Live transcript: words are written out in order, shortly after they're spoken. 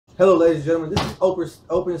Hello, ladies and gentlemen. This is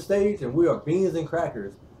open stage, and we are Beans and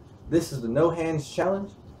Crackers. This is the no hands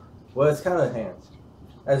challenge. Well, it's kind of hands.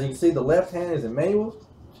 As you can see, the left hand is Emmanuel,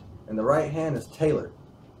 and the right hand is Taylor.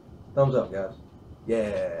 Thumbs up, guys.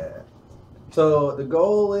 Yeah. So the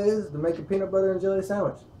goal is to make a peanut butter and jelly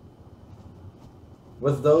sandwich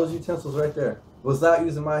with those utensils right there, without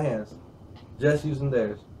using my hands, just using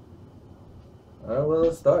theirs. All right, well,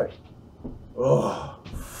 let's start. Oh.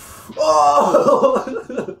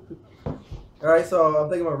 Oh! Alright, so I'm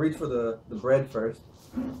thinking I'm going to reach for the bread first.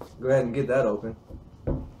 Go ahead and get that open.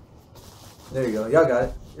 There you go. Y'all got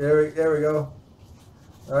it. There we go.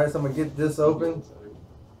 Alright, so I'm going to get this open.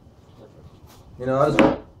 You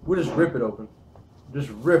know, we'll just rip it open. Just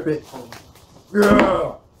rip it.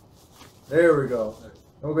 Yeah! There we go.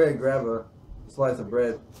 I'm going to go ahead and grab a slice of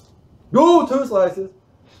bread. Go! 2 slices!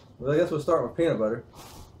 Well, I guess we'll start with peanut butter.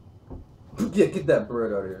 Yeah, get that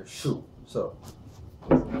bread out of here. Shoot. So,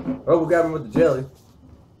 oh, we got him with the jelly.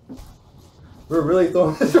 We're really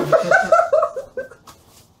throwing this.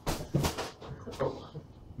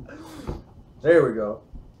 There we go.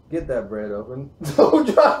 Get that bread open.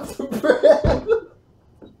 Don't drop the bread.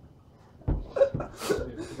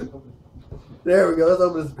 There we go. Let's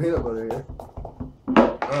open this peanut butter here.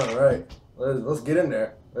 All right. Let's get in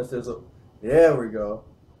there. There we go.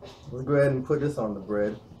 Let's go ahead and put this on the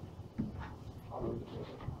bread.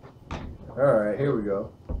 Alright, here we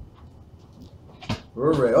go.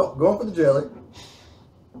 We're ready. Oh, going for the jelly.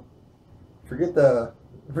 Forget There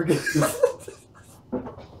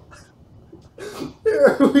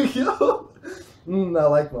we go. I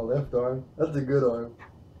like my left arm. That's a good arm.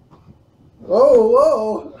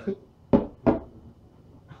 Oh, whoa.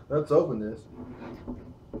 Let's open this.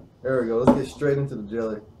 There we go. Let's get straight into the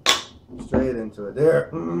jelly. Straight into it. There.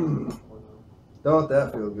 Don't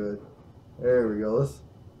that feel good? There we go. Let's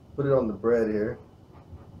put it on the bread here.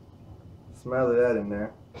 Smother that in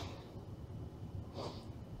there.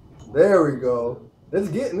 There we go. It's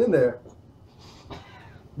getting in there.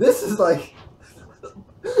 This is like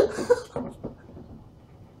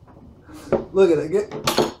look at it.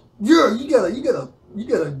 Yeah, you gotta get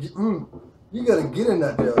in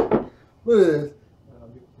that jelly. Look at this.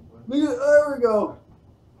 There we go.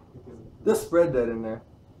 Just spread that in there.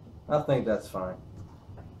 I think that's fine.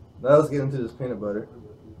 Now let's get into this peanut butter.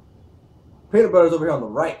 Peanut butter's over here on the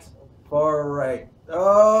right. Far right.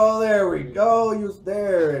 Oh, there we go.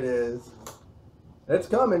 There it is. It's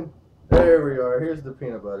coming. There we are. Here's the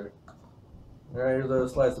peanut butter. Alright, here's a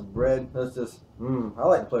slice of bread. Let's just, I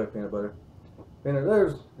like to play with peanut butter.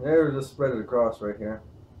 There's just spread it across right here.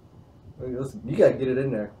 You gotta get it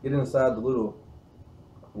in there. Get inside the little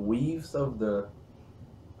weaves of the,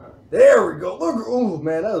 there we go. Look, oh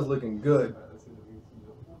man, that was looking good.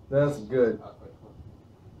 That's good.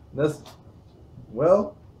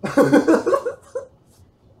 Well,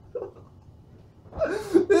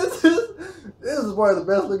 this is one of the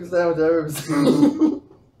best looking sandwich I've ever seen.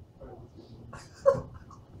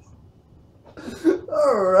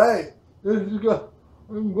 All right,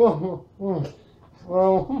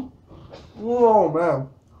 oh man,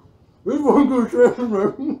 this one's good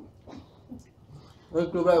transformation.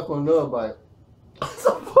 Let's go back for another bite.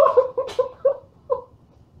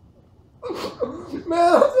 Man,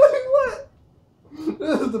 I'll tell you what.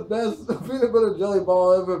 This is the best peanut butter jelly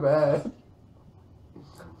ball I've ever had.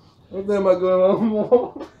 What am I going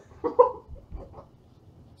on?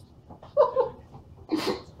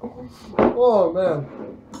 Oh man.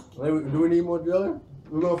 Do we need more jelly?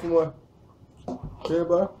 We're going for more peanut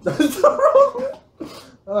butter? That's wrong.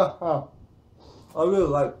 I really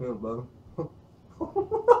like peanut butter.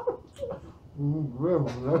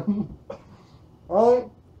 Alright.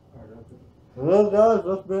 Well, guys,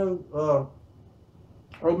 that's been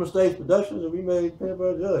Open Stage Productions, and we made peanut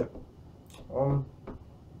butter jelly. Don't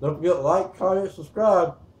forget to like, comment,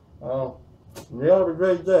 subscribe. Yeah, have a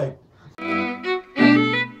great day.